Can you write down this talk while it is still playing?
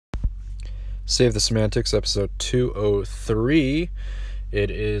Save the Semantics, episode 203.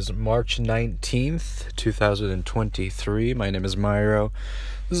 It is March 19th, 2023. My name is Myro.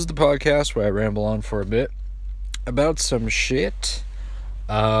 This is the podcast where I ramble on for a bit about some shit.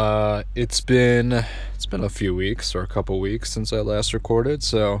 It's been a few weeks or a couple weeks since I last recorded,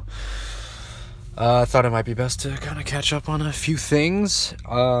 so I thought it might be best to kind of catch up on a few things.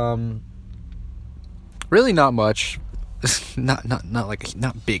 Really not much.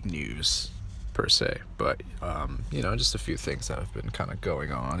 not big news per se, but just a few things that have been kind of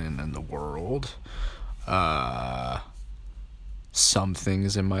going on in the world. Some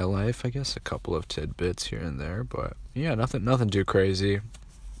things in my life, I guess, a couple of tidbits here and there, but yeah, nothing too crazy.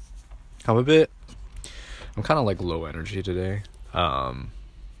 I'm kind of like low energy today. I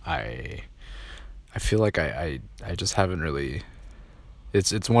feel like I just haven't really.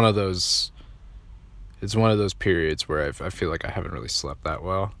 It's one of those periods where I feel like I haven't really slept that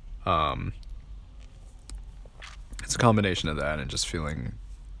well. It's a combination of that and just feeling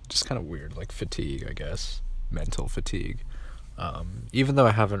just kind of weird, like fatigue, I guess, mental fatigue. Even though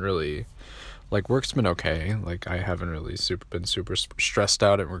I haven't really, like, work's been okay. Like, I haven't really been super stressed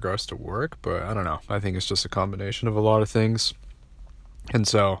out in regards to work, but I don't know. I think it's just a combination of a lot of things. And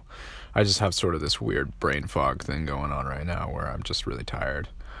so I just have sort of this weird brain fog thing going on right now where I'm just really tired.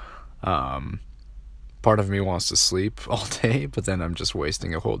 Part of me wants to sleep all day, but then I'm just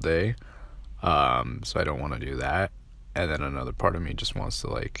wasting a whole day. So I don't want to do that. And then another part of me just wants to,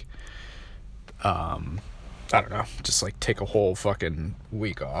 like, I don't know, just like take a whole fucking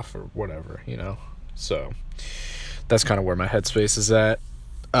week off or whatever, So that's kind of where my headspace is at.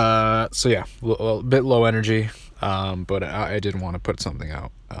 So yeah, a bit low energy. But I did want to put something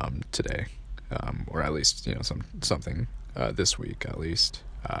out today, or at least something this week at least,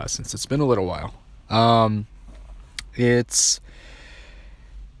 since it's been a little while. It's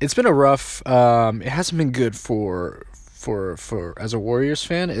been a rough. It hasn't been good for as a Warriors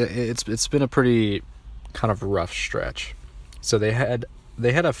fan. It's been a pretty kind of rough stretch. So they had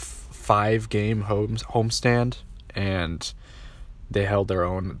a 5-game homestand, and they held their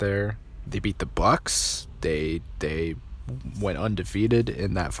own there. They beat the Bucks. They went undefeated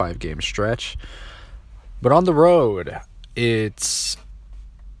in that 5-game stretch. But on the road, it's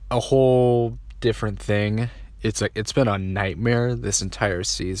a whole different thing. It's been a nightmare this entire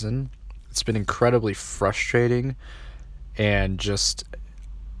season. It's been incredibly frustrating and just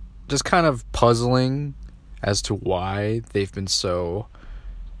kind of puzzling as to why they've been so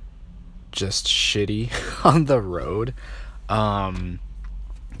just shitty on the road.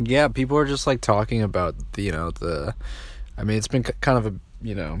 Yeah, people are just like talking about it's been kind of a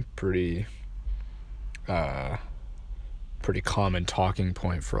pretty common talking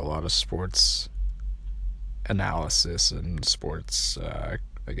point for a lot of sports analysis and sports, I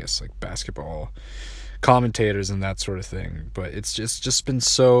guess, like basketball commentators and that sort of thing. But it's just been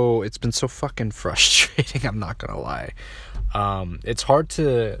so fucking frustrating. I'm not gonna lie. It's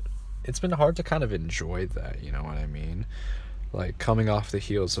been hard to kind of enjoy that. You know what I mean? Like, coming off the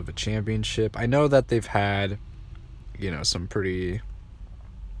heels of a championship. I know that they've had, some pretty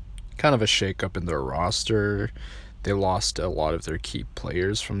kind of a shakeup in their roster. They lost a lot of their key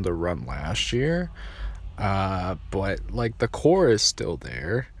players from the run last year. But like, the core is still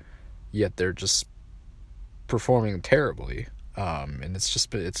there, yet they're just performing terribly. And it's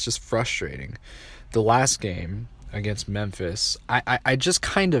just frustrating. The last game against Memphis, I just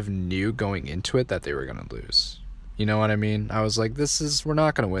kind of knew going into it that they were going to lose. You know what I mean? I was like, we're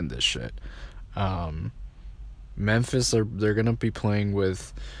not going to win this shit. Memphis, they're going to be playing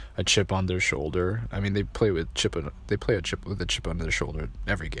with a chip on their shoulder. I mean, they play with a chip on their shoulder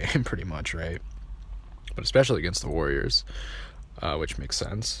every game pretty much, right? But especially against the Warriors, which makes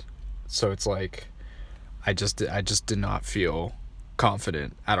sense. So it's like, I just did not feel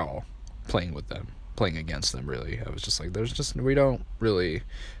confident at all playing against them, really. I was just like, we don't really,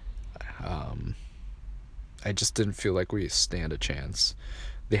 I just didn't feel like we stand a chance.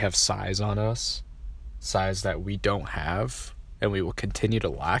 They have size on us, size that we don't have, and we will continue to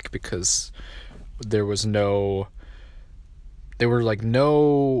lack because there were no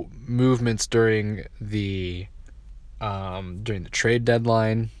movements during the trade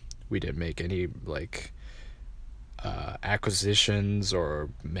deadline. We didn't make any acquisitions or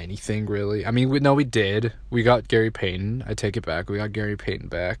anything really. I mean, we did. We got Gary Payton. I take it back. We got Gary Payton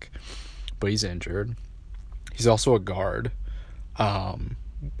back, but he's injured. He's also a guard.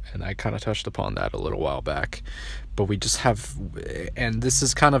 And I kind of touched upon that a little while back. But we just have, and this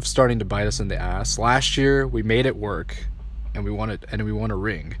is kind of starting to bite us in the ass. Last year, we made it work, and we won a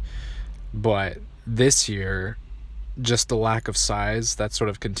ring. But this year, just the lack of size that sort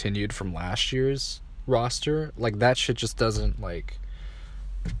of continued from last year's roster, like that shit just doesn't like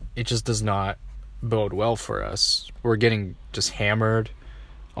it just does not bode well for us. We're getting just hammered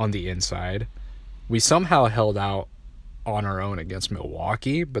on the inside. We somehow held out on our own against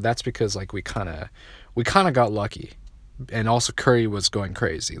Milwaukee, but that's because like we kind of got lucky. And also Curry was going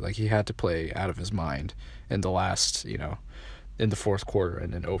crazy. Like he had to play out of his mind in the last, in the fourth quarter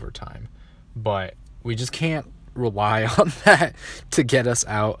and in overtime. But we just can't rely on that to get us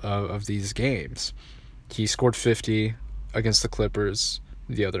out of these games. He scored 50 against the Clippers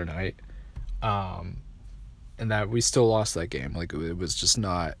the other night. And that we still lost that game. Like it was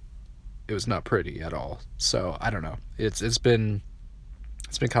not pretty at all. So I don't know. It's been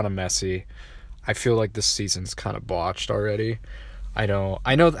kind of messy. I feel like this season's kind of botched already. I know.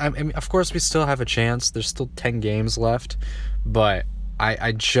 I mean, of course, we still have a chance. There's still 10 games left, but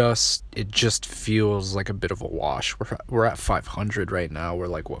it just feels like a bit of a wash. We're at 500 right now. We're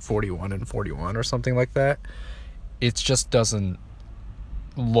like 41-41 or something like that. It just doesn't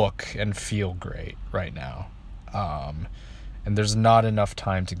look and feel great right now. And there's not enough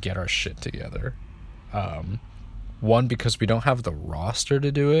time to get our shit together. One, because we don't have the roster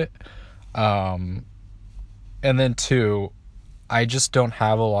to do it. And then two, I just don't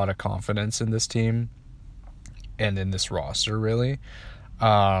have a lot of confidence in this team and in this roster, really.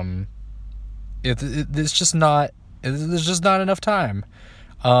 It's just not, there's just not enough time.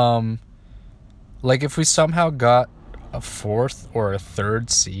 Like if we somehow got a fourth or a third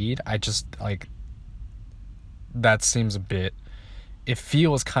seed, I just like, that seems a bit, it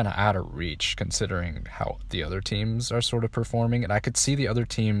feels kind of out of reach considering how the other teams are sort of performing. And I could see the other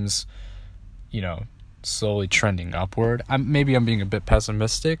teams, slowly trending upward. Maybe I'm being a bit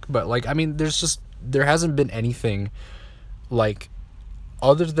pessimistic, but like, I mean, there hasn't been anything like,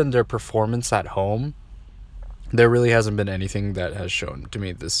 other than their performance at home, there really hasn't been anything that has shown to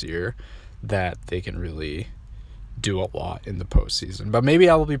me this year that they can really do a lot in the postseason. But maybe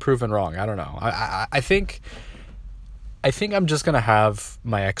I will be proven wrong. I don't know. I think I'm just gonna have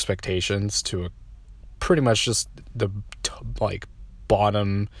my expectations to pretty much just the like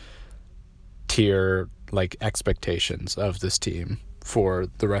bottom tier like expectations of this team for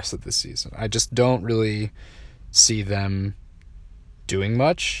the rest of the season. I just don't really see them doing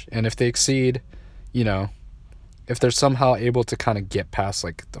much, and if they exceed, if they're somehow able to kind of get past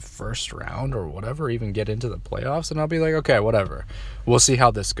like the first round or whatever, even get into the playoffs, and I'll be like, okay, whatever, we'll see how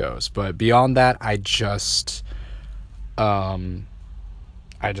this goes. But beyond that, I just don't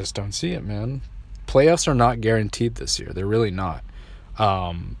see it, man. Playoffs are not guaranteed this year. They're really not.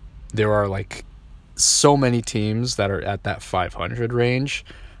 There are like so many teams that are at that 500 range.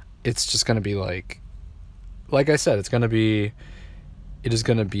 It's just going to be like I said, it is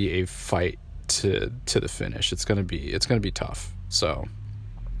going to be a fight to the finish. It's going to be tough. So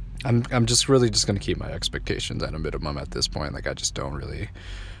I'm just really just going to keep my expectations at a minimum at this point. Like I just don't really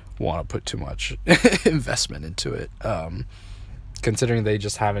want to put too much investment into it. Considering they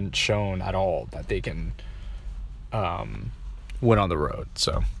just haven't shown at all that they can win on the road.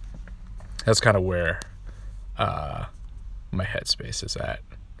 So that's kind of where my headspace is at.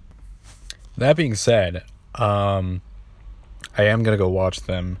 That being said, I am going to go watch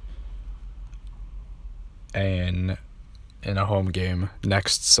them in a home game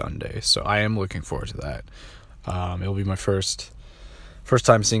next Sunday. So I am looking forward to that. It'll be my first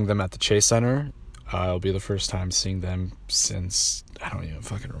time seeing them at the Chase Center. It'll be the first time seeing them since, I don't even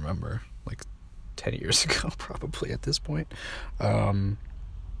fucking remember, like 10 years ago probably at this point.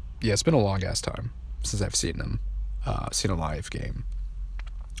 Yeah, it's been a long ass time since I've seen them, seen a live game.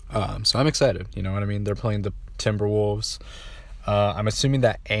 So I'm excited, you know what I mean? They're playing the Timberwolves. I'm assuming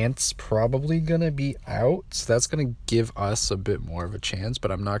that Ant's probably gonna be out, so that's gonna give us a bit more of a chance,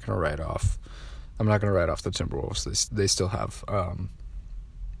 but I'm not gonna write off the Timberwolves. They still have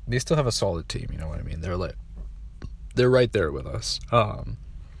a solid team, you know what I mean? They're right there with us.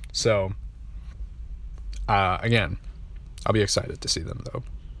 So again, I'll be excited to see them though.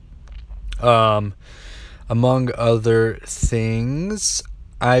 Among other things,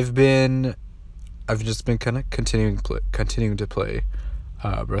 I've just been kind of continuing to play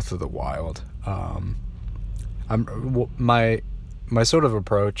Breath of the Wild. My sort of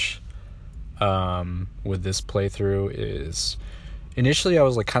approach with this playthrough is, initially I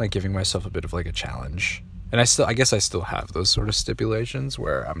was like kind of giving myself a bit of like a challenge, and I guess I still have those sort of stipulations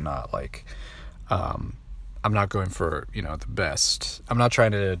where I'm not like I'm not going for the best. I'm not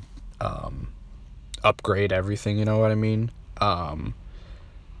trying to upgrade everything, you know what I mean?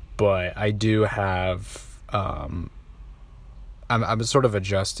 But I do have I'm sort of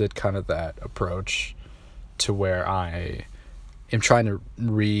adjusted kind of that approach to where I am trying to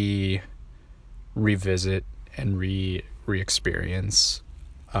revisit and re-experience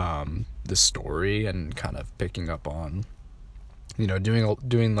the story, and kind of picking up on,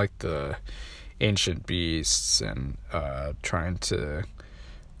 doing like the ancient beasts, and trying to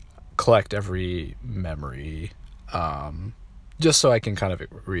collect every memory, just so I can kind of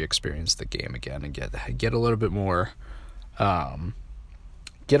re-experience the game again, and get a little bit more,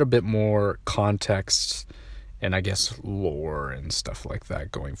 get a bit more context, and I guess lore and stuff like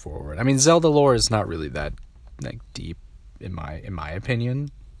that going forward. I mean, Zelda lore is not really that like deep in my opinion.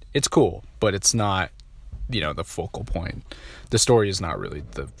 It's cool, but it's not, the focal point. The story is not really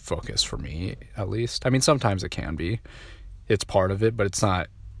the focus for me, at least. I mean, sometimes it can be. It's part of it, but it's not.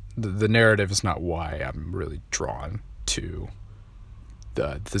 The narrative is not why I'm really drawn to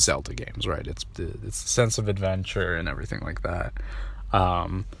the Zelda games, right? It's the sense of adventure and everything like that.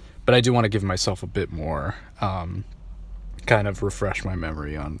 But I do want to give myself a bit more, kind of refresh my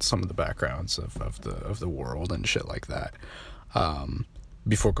memory on some of the backgrounds of the world and shit like that,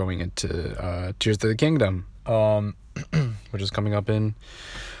 before going into Tears of the Kingdom, which is coming up in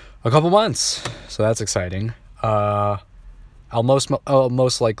a couple months. So that's exciting. I'll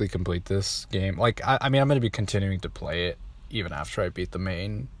most likely complete this game. Like, I mean, I'm going to be continuing to play it even after I beat the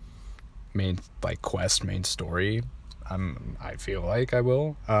main like quest, main story. I feel like I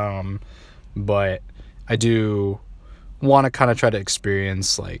will. But I do want to kind of try to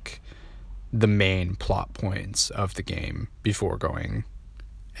experience like the main plot points of the game before going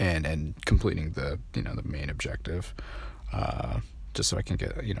and completing the the main objective, just so I can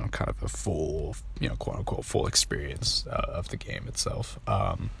get kind of a full quote unquote full experience of the game itself.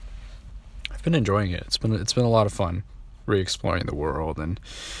 I've been enjoying it. It's been a lot of fun re-exploring the world, and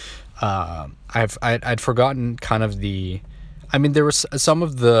I'd forgotten kind of I mean, there was some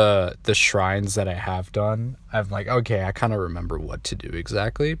of the shrines that I have done. I'm like, okay, I kind of remember what to do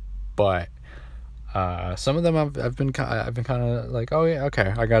exactly, but some of them I've been kind of like, oh yeah,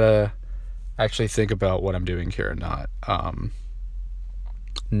 okay, I gotta actually think about what I'm doing here, and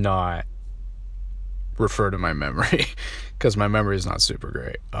not refer to my memory, because my memory is not super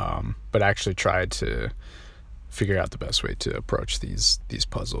great. But actually try to figure out the best way to approach these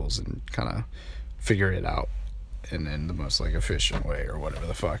puzzles, and kind of figure it out in the most like efficient way, or whatever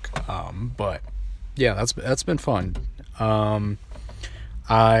the fuck. But yeah, that's been fun.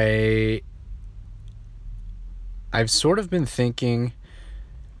 I've sort of been thinking,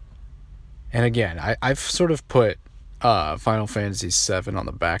 and again, I've sort of put Final Fantasy VII on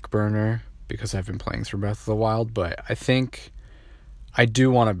the back burner because I've been playing through Breath of the Wild, but I think I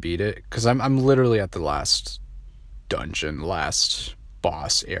do want to beat it, because I'm literally at the last dungeon, last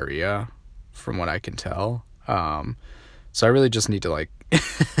boss area, from what I can tell. So I really just need to like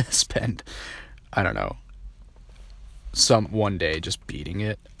spend, I don't know, one day just beating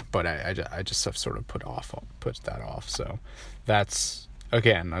it, but I just have sort of put that off. So that's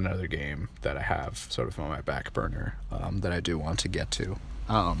again another game that I have sort of on my back burner, that I do want to get to.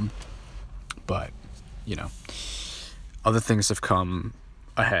 But other things have come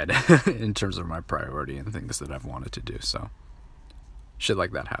ahead in terms of my priority and things that I've wanted to do. So shit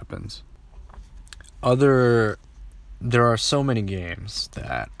like that happens. There are so many games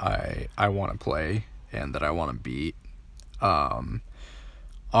that I want to play and that I want to beat.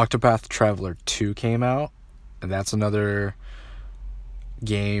 Octopath Traveler 2 came out, and that's another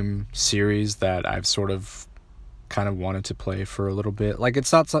game series that I've sort of kind of wanted to play for a little bit. Like,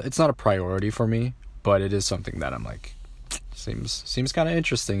 it's not a priority for me, but it is something that I'm like, seems kind of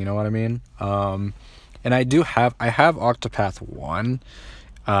interesting, you know what I mean? And I have Octopath 1.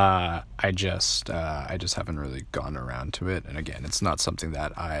 I just haven't really gone around to it, and again, it's not something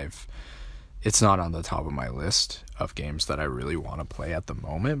that it's not on the top of my list of games that I really want to play at the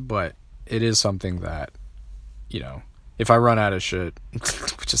moment, but it is something that, if I run out of shit,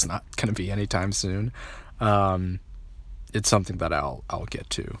 which is not going to be anytime soon, it's something that I'll get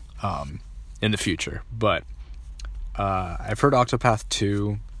to, in the future. But, I've heard Octopath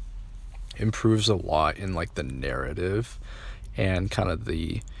 2 improves a lot in like the narrative and kind of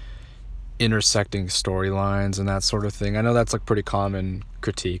the intersecting storylines and that sort of thing. I know that's like pretty common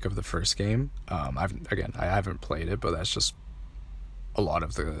critique of the first game. I haven't played it, but that's just a lot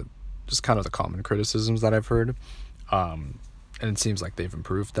of the common criticisms that I've heard. And it seems like they've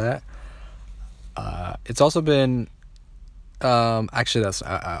improved that. It's also been, actually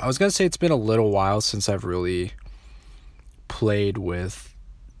I was gonna say it's been a little while since I've really played with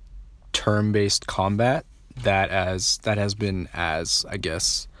turn-based combat that has been as, I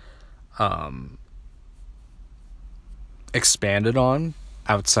guess, expanded on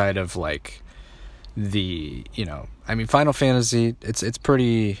outside of like I mean, Final Fantasy, it's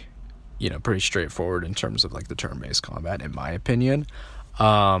pretty, pretty straightforward in terms of like the turn-based combat, in my opinion.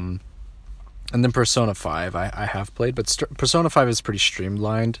 Um, and then Persona 5, I have played, but Persona 5 is pretty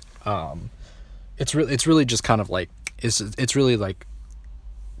streamlined. It's really just kind of like, it's really like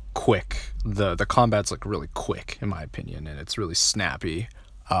quick. The combat's like really quick, in my opinion, and it's really snappy.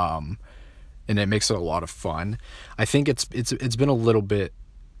 Um, and it makes it a lot of fun. I think it's been a little bit,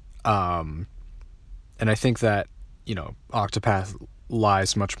 and I think that, Octopath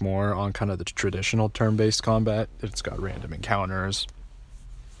lies much more on kind of the traditional turn-based combat. It's got random encounters.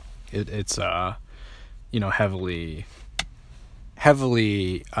 It's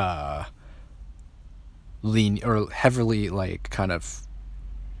heavily lean, or heavily like kind of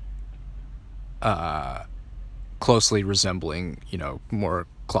closely resembling, more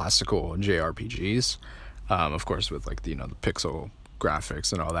classical JRPGs. Of course, with like the pixel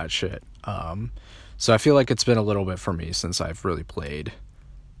graphics and all that shit. So I feel like it's been a little bit for me since I've really played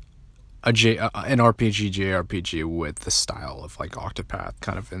an RPG JRPG with the style of like Octopath,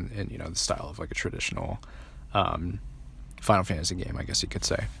 kind of in the style of like a traditional um, Final Fantasy game, I guess you could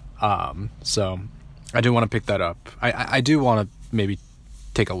say. So I do want to pick that up. I do want to maybe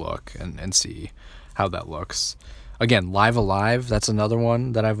take a look and see how that looks. Again, Live Alive, that's another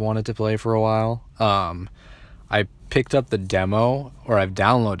one that I've wanted to play for a while. I picked up the demo, or I've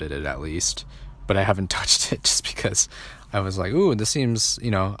downloaded it at least, but I haven't touched it just because I was like, ooh, this seems,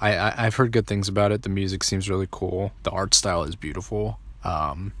 I've heard good things about it. The music seems really cool. The art style is beautiful.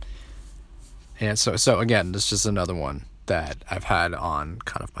 And so again, this is just another one that I've had on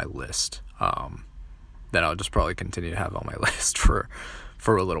kind of my list, that I'll just probably continue to have on my list for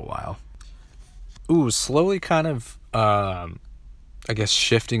a little while. Ooh, slowly kind of, I guess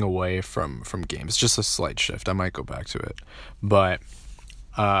shifting away from games. Just a slight shift. I might go back to it. But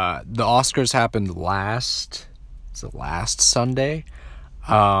the Oscars happened last Sunday.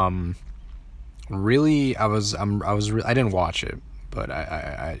 Really, I didn't watch it, but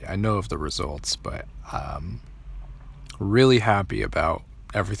I know of the results, but really happy about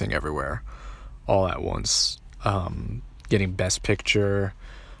Everything Everywhere all at once. Getting Best Picture,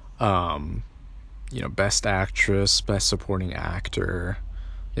 Best Actress, Best Supporting Actor.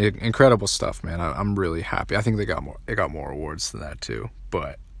 Incredible stuff, man. I'm really happy. I think they got more awards than that too,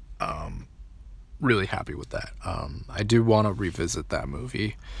 but really happy with that. I do want to revisit that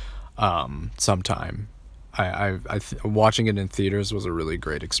movie sometime. Watching it in theaters was a really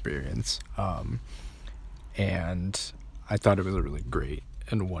great experience, and I thought it was a really great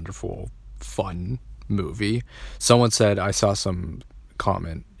and wonderful, fun movie. Someone said, I saw some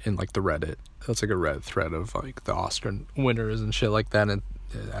comment in like the Reddit. That's like a Reddit thread of like the Oscar winners and shit like that, and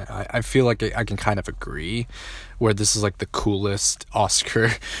I feel like I can kind of agree, where this is like the coolest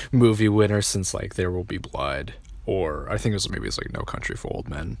Oscar movie winner since like There Will Be Blood, or I think it's like No Country for Old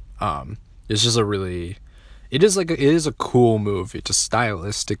Men. It's just it is a cool movie, just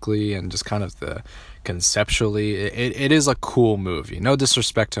stylistically and just kind of the conceptually. It is a cool movie. No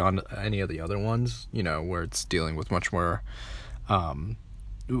disrespect to on any of the other ones, where it's dealing with much more,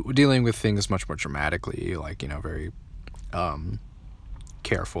 dealing with things much more dramatically, like very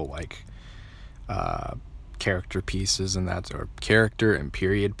careful, like character pieces and that, or character and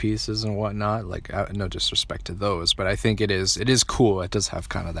period pieces and whatnot. Like no disrespect to those, but I think it is cool. It does have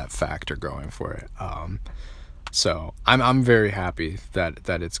kind of that factor going for it. So I'm very happy that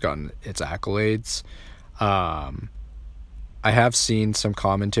it's gotten its accolades. I have seen some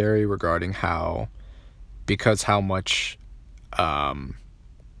commentary regarding because how much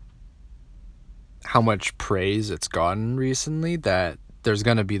praise it's gotten recently, that there's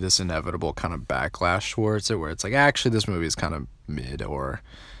going to be this inevitable kind of backlash towards it, where it's like, actually, this movie is kind of mid, or,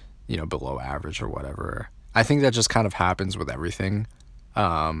 below average or whatever. I think that just kind of happens with everything,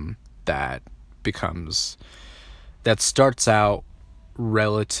 that starts out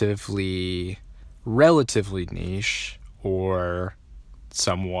relatively niche, or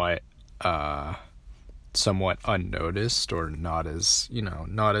somewhat unnoticed, or not as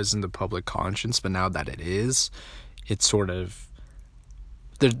in the public conscience. But now that it is, it's sort of,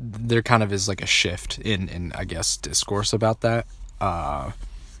 there kind of is like a shift in I guess discourse about that. I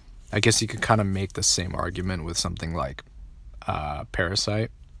guess you could kind of make the same argument with something like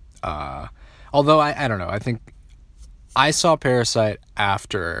Parasite. Although I don't know, I think I saw Parasite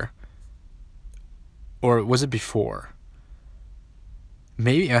after, or was it before?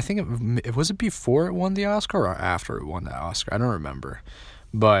 Maybe, I think it was it before it won the Oscar, or after it won the Oscar. I don't remember,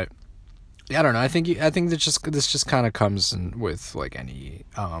 but I don't know. I think this just kind of comes in with like any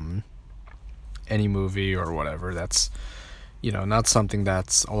movie or whatever that's not something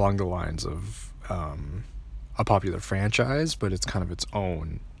that's along the lines of a popular franchise, but it's kind of its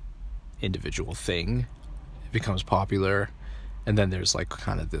own individual thing. It becomes popular, and then there's like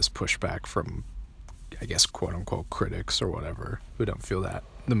kind of this pushback from, I guess, quote unquote critics or whatever, who don't feel that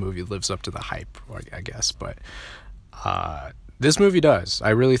the movie lives up to the hype, I guess. But this movie does. I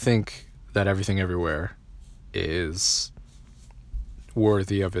really think that Everything Everywhere is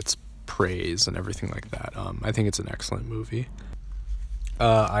worthy of its praise and everything like that. I think it's an excellent movie.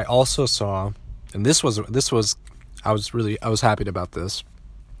 I also saw, and this was I was happy about this,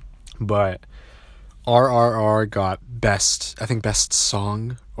 but RRR got best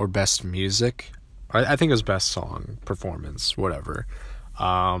song or best music. I think it was best song performance, whatever,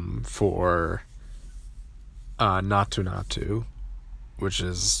 for Naatu Naatu, which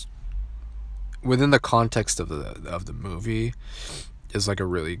is within the context of the movie is like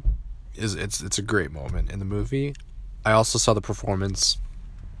it's a great moment in the movie. I also saw the performance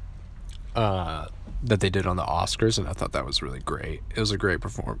that they did on the Oscars, and I thought that was really great. It was a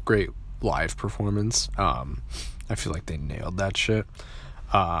great live performance. I feel like they nailed that shit.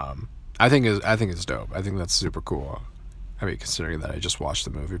 I think it's dope. I think that's super cool. I mean, considering that I just watched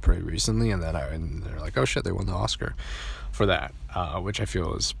the movie pretty recently, and they're like, oh shit, they won the Oscar for that, which I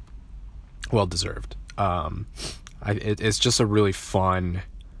feel is well deserved. It's just a really fun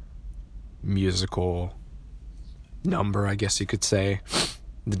musical number, I guess you could say.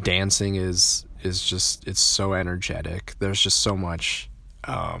 The dancing is just, it's so energetic. There's just so much.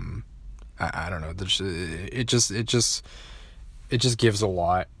 I don't know. It just gives a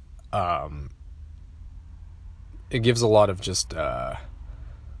lot. It gives a lot of just. I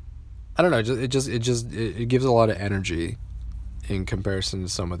don't know. It gives a lot of energy in comparison to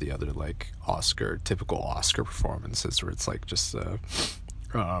some of the other like typical Oscar performances where it's like just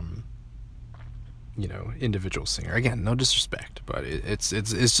individual singer. Again, no disrespect, but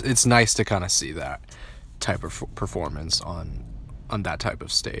it's nice to kind of see that type of performance on that type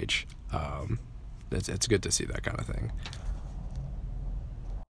of stage. It's good to see that kind of thing.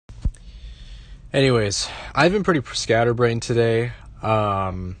 Anyways, I've been pretty scatterbrained today,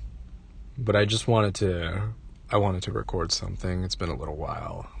 but I just wanted to record something. It's been a little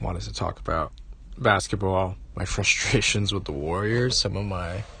while. I wanted to talk about basketball, my frustrations with the Warriors, some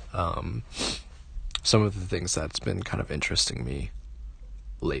of the things that's been kind of interesting me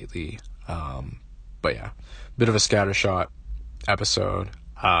lately. But yeah, bit of a scattershot episode.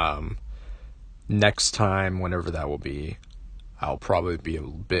 Next time, whenever that will be, I'll probably be a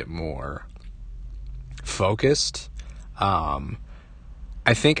bit more focused. I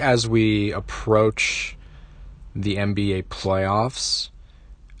think as we approach the NBA playoffs,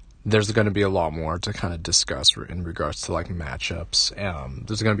 there's going to be a lot more to kind of discuss in regards to like matchups.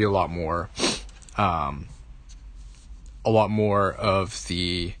 There's going to be a lot more of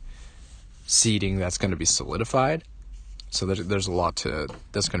the seeding that's going to be solidified. So there's a lot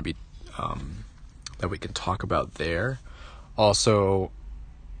that's going to be that we can talk about there. Also,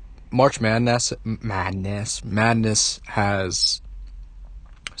 March Madness has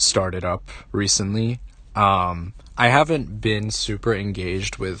started up recently. I haven't been super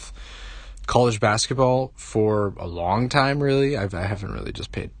engaged with college basketball for a long time, really. I haven't really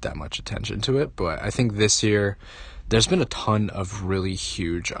just paid that much attention to it, but I think this year there's been a ton of really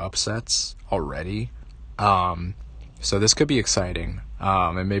huge upsets already. So this could be exciting.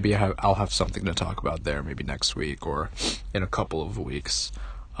 And maybe I'll have something to talk about there maybe next week or in a couple of weeks.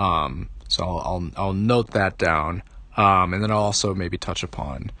 So I'll note that down. And then I'll also maybe touch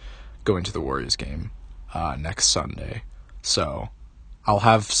upon going to the Warriors game next Sunday. So I'll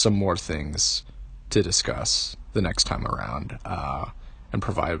have some more things to discuss the next time around and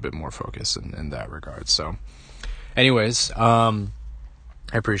provide a bit more focus in that regard. So anyways, I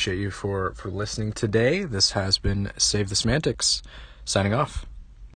appreciate you for listening today. This has been Save the Semantics, signing off.